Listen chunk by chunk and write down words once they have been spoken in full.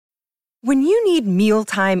When you need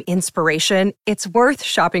mealtime inspiration, it's worth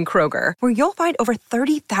shopping Kroger, where you'll find over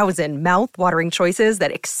 30,000 mouth-watering choices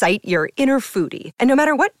that excite your inner foodie. And no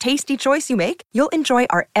matter what tasty choice you make, you'll enjoy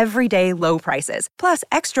our everyday low prices, plus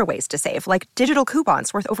extra ways to save, like digital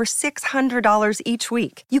coupons worth over $600 each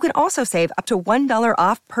week. You can also save up to $1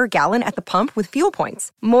 off per gallon at the pump with fuel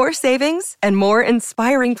points. More savings and more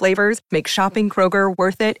inspiring flavors make shopping Kroger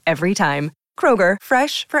worth it every time. Kroger,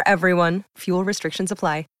 fresh for everyone. Fuel restrictions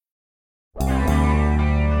apply.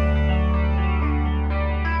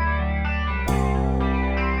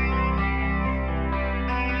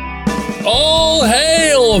 All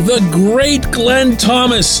hail the great Glenn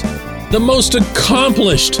Thomas, the most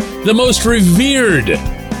accomplished, the most revered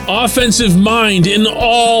offensive mind in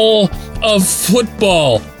all of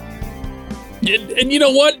football. And you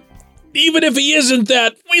know what? Even if he isn't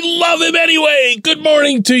that, we love him anyway. Good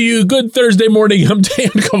morning to you. Good Thursday morning. I'm Dan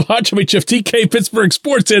Kovacevic of TK Pittsburgh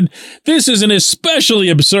Sports, and this is an especially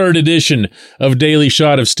absurd edition of Daily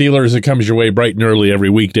Shot of Steelers that comes your way bright and early every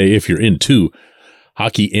weekday if you're into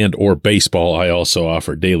hockey and or baseball. I also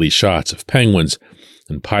offer daily shots of Penguins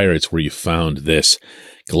and Pirates where you found this.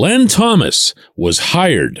 Glenn Thomas was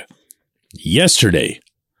hired yesterday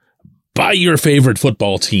by your favorite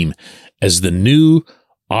football team as the new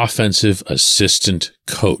offensive assistant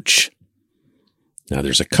coach. Now,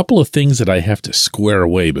 there's a couple of things that I have to square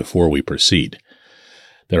away before we proceed.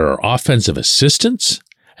 There are offensive assistants,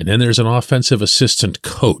 and then there's an offensive assistant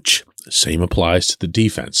coach. The same applies to the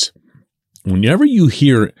defense. Whenever you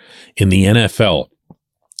hear in the NFL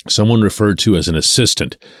someone referred to as an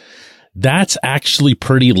assistant, that's actually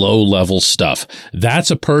pretty low-level stuff. That's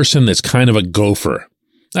a person that's kind of a gopher.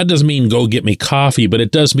 That doesn't mean go get me coffee, but it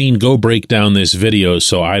does mean go break down this video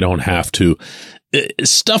so I don't have to.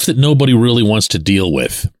 Stuff that nobody really wants to deal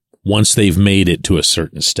with once they've made it to a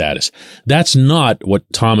certain status. That's not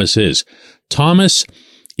what Thomas is. Thomas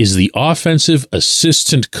is the offensive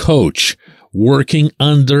assistant coach working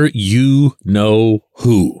under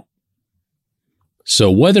you-know-who.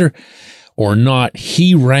 So whether or not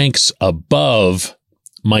he ranks above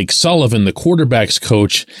Mike Sullivan, the quarterback's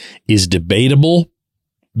coach, is debatable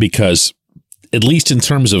because, at least in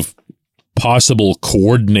terms of possible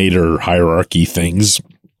coordinator hierarchy things,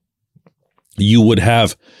 you would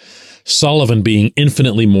have Sullivan being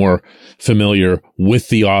infinitely more familiar with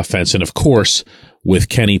the offense and, of course, with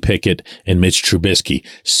Kenny Pickett and Mitch Trubisky.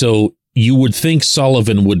 So you would think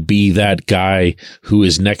Sullivan would be that guy who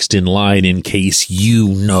is next in line in case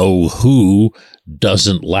you-know-who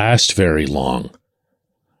doesn't last very long.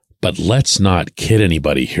 But let's not kid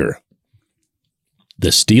anybody here. The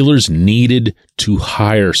Steelers needed to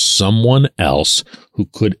hire someone else who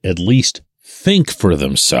could at least think for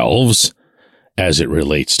themselves as it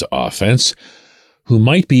relates to offense, who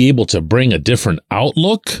might be able to bring a different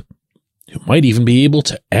outlook, who might even be able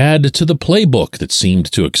to add to the playbook that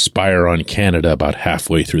seemed to expire on Canada about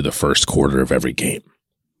halfway through the first quarter of every game.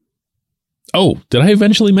 Oh, did I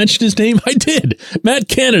eventually mention his name? I did. Matt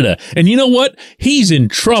Canada. And you know what? He's in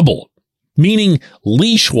trouble, meaning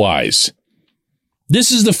leash-wise. This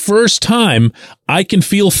is the first time I can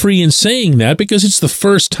feel free in saying that because it's the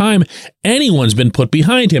first time anyone's been put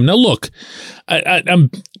behind him. Now, look, I'm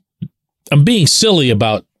being silly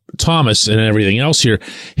about Thomas and everything else here.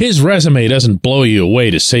 His resume doesn't blow you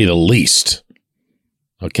away, to say the least.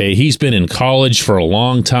 Okay, he's been in college for a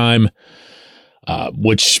long time,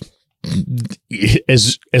 which,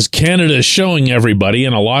 as Canada is showing everybody,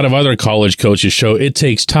 and a lot of other college coaches show, it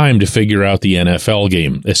takes time to figure out the NFL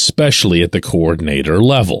game, especially at the coordinator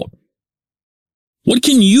level. What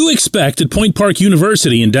can you expect at Point Park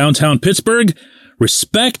University in downtown Pittsburgh?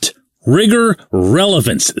 Respect, rigor,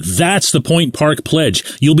 relevance. That's the Point Park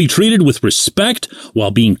Pledge. You'll be treated with respect while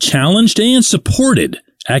being challenged and supported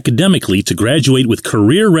academically to graduate with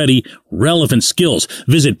career-ready, relevant skills.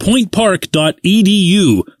 Visit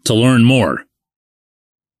pointpark.edu to learn more.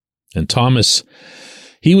 And Thomas,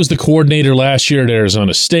 he was the coordinator last year at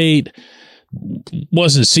Arizona State.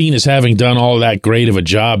 Wasn't seen as having done all that great of a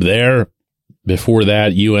job there. Before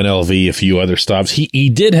that, UNLV, a few other stops. He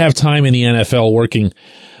did have time in the NFL working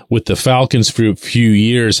with the Falcons for a few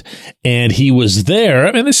years, and he was there.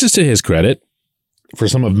 I mean, this is to his credit, for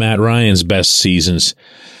some of Matt Ryan's best seasons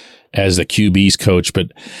as the QB's coach.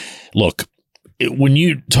 But look, when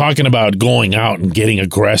you're talking about going out and getting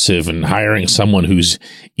aggressive and hiring someone who's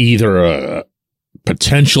either a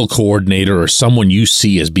potential coordinator or someone you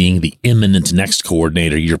see as being the imminent next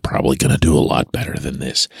coordinator, you're probably going to do a lot better than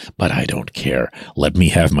this. But I don't care. Let me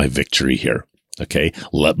have my victory here. Okay?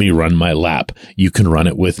 Let me run my lap. You can run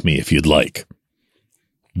it with me if you'd like.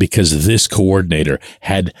 Because this coordinator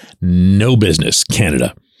had no business,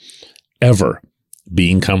 Canada, ever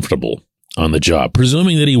being comfortable on the job.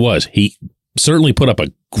 Presuming that he was, he certainly put up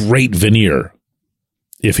a great veneer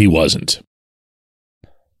if he wasn't.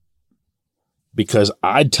 Because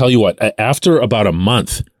I'd tell you what, after about a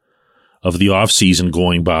month of the offseason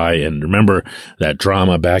going by, and remember that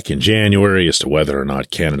drama back in January as to whether or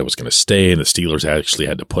not Canada was going to stay, and the Steelers actually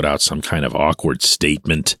had to put out some kind of awkward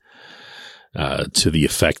statement to the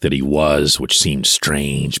effect that he was, which seemed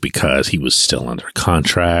strange because he was still under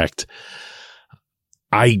contract.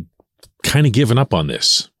 I kind of given up on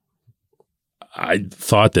this. I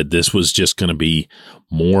thought that this was just going to be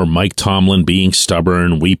more Mike Tomlin being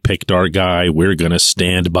stubborn. We picked our guy. We're going to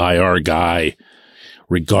stand by our guy,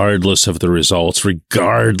 regardless of the results,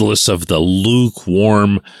 regardless of the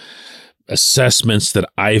lukewarm assessments that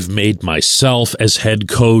I've made myself as head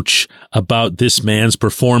coach about this man's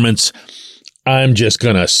performance. I'm just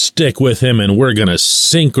going to stick with him, and we're going to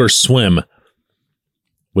sink or swim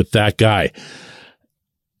with that guy.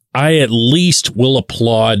 I at least will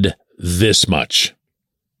applaud this much.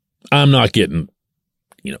 I'm not getting,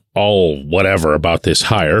 all whatever about this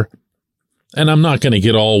hire. And I'm not going to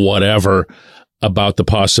get all whatever about the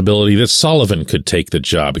possibility that Sullivan could take the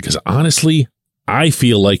job, because honestly, I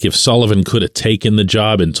feel like if Sullivan could have taken the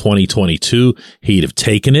job in 2022, he'd have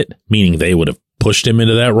taken it, meaning they would have pushed him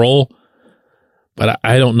into that role. But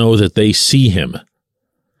I don't know that they see him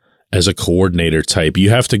as a coordinator type. You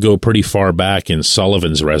have to go pretty far back in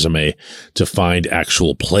Sullivan's resume to find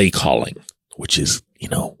actual play calling, which is,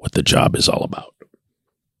 what the job is all about.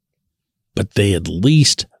 But they at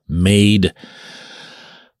least made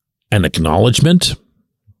an acknowledgement.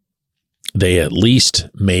 They at least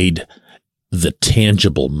made the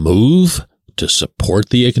tangible move to support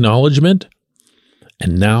the acknowledgement.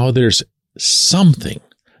 And now there's something.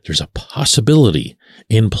 There's a possibility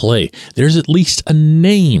in play. There's at least a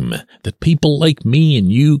name that people like me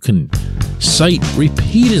and you can cite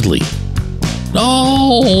repeatedly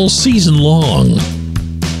all season long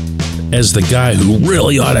as the guy who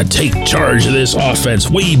really ought to take charge of this offense.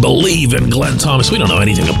 We believe in Glenn Thomas. We don't know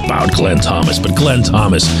anything about Glenn Thomas, but Glenn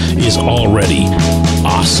Thomas is already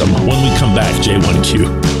awesome. When we come back,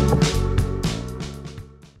 J1Q.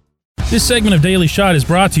 This segment of Daily Shot is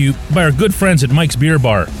brought to you by our good friends at Mike's Beer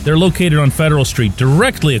Bar. They're located on Federal Street,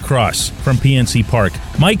 directly across from PNC Park.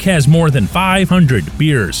 Mike has more than 500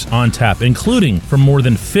 beers on tap, including from more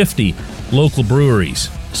than 50 local breweries.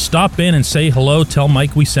 Stop in and say hello. Tell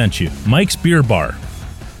Mike we sent you. Mike's Beer Bar.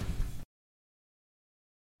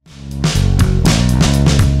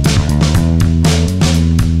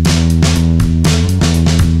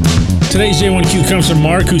 Today's J1Q comes from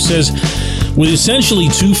Mark, who says, with essentially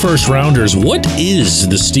 2 first-rounders, what is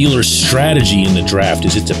the Steelers' strategy in the draft?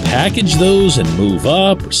 Is it to package those and move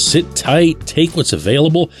up, or sit tight, take what's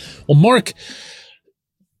available? Well, Mark,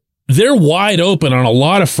 they're wide open on a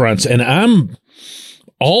lot of fronts, and I'm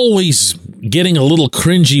always getting a little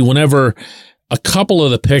cringy whenever a couple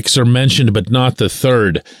of the picks are mentioned, but not the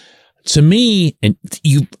third. To me, and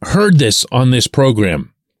you've heard this on this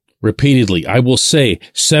program repeatedly, I will say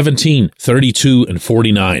 17, 32, and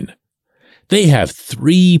 49. They have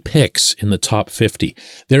 3 picks in the top 50.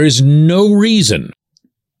 There is no reason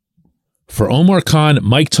for Omar Khan,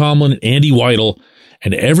 Mike Tomlin, Andy Weidel,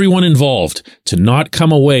 and everyone involved to not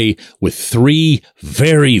come away with 3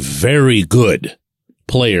 very, very good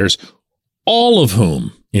players, all of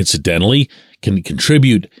whom, incidentally, can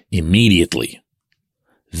contribute immediately.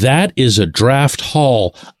 That is a draft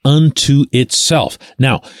haul unto itself.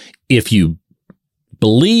 Now, if you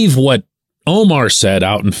believe what Omar said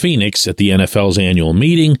out in Phoenix at the NFL's annual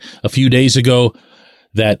meeting a few days ago,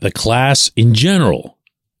 that the class in general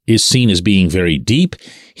is seen as being very deep.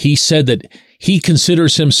 He said that he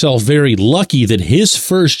considers himself very lucky that his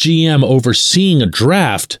first GM overseeing a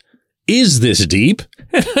draft is this deep.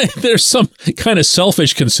 There's some kind of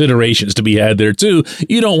selfish considerations to be had there too.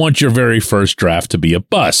 You don't want your very first draft to be a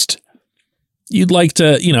bust. You'd like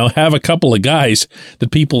to, have a couple of guys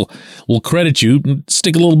that people will credit you and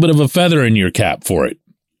stick a little bit of a feather in your cap for it.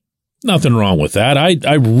 Nothing wrong with that.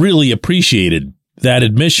 I really appreciated that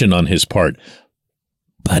admission on his part.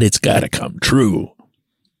 But it's got to come true.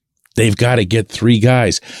 They've got to get 3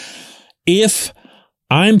 guys. If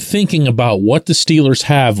I'm thinking about what the Steelers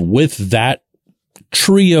have with that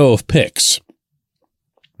trio of picks,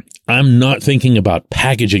 I'm not thinking about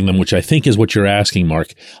packaging them, which I think is what you're asking,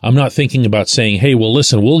 Mark. I'm not thinking about saying, hey, well,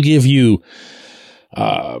 listen, we'll give you,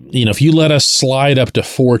 if you let us slide up to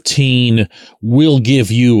 14, we'll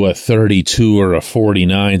give you a 32 or a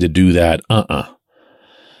 49 to do that.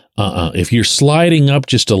 If you're sliding up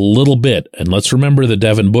just a little bit, and let's remember the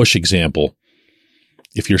Devin Bush example,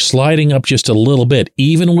 if you're sliding up just a little bit,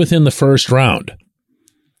 even within the first round,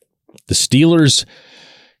 the Steelers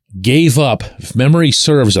gave up, if memory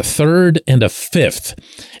serves, a third and a fifth.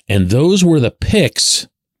 And those were the picks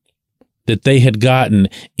that they had gotten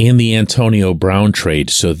in the Antonio Brown trade.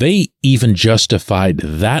 So they even justified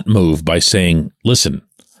that move by saying, listen,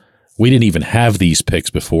 we didn't even have these picks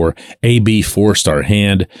before. AB forced our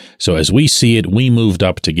hand. So as we see it, we moved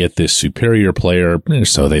up to get this superior player.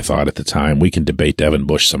 So they thought at the time. We can debate Devin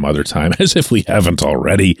Bush some other time, as if we haven't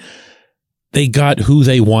already. They got who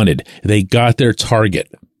they wanted. They got their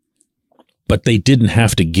target. But they didn't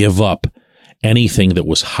have to give up anything that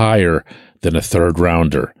was higher than a third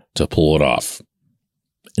rounder to pull it off.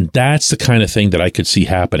 And that's the kind of thing that I could see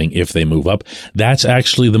happening if they move up. That's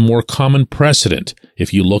actually the more common precedent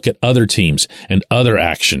if you look at other teams and other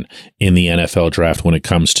action in the NFL draft when it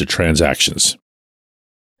comes to transactions.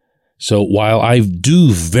 So while I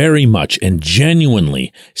do very much and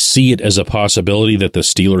genuinely see it as a possibility that the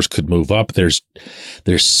Steelers could move up, there's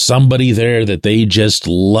somebody there that they just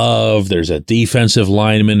love. There's a defensive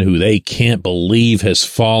lineman who they can't believe has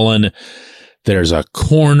fallen. There's a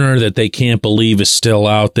corner that they can't believe is still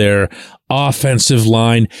out there. Offensive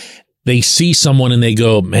line. They see someone and they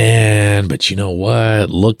go, man, but you know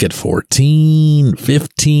what? Look at 14,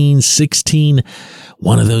 15, 16.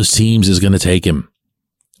 One of those teams is going to take him.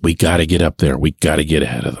 We got to get up there. We got to get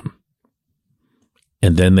ahead of them.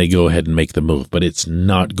 And then they go ahead and make the move. But it's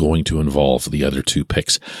not going to involve the other two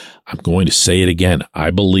picks. I'm going to say it again.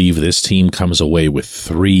 I believe this team comes away with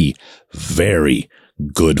 3 very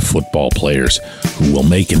good football players who will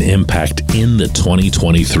make an impact in the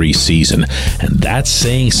 2023 season. And that's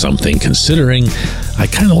saying something, considering I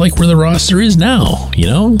kind of like where the roster is now. You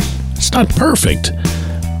know, it's not perfect,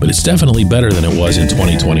 but it's definitely better than it was in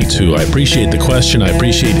 2022. I appreciate the question. I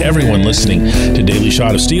appreciate everyone listening to Daily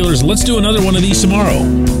Shot of Steelers. Let's do another one of these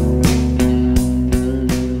tomorrow.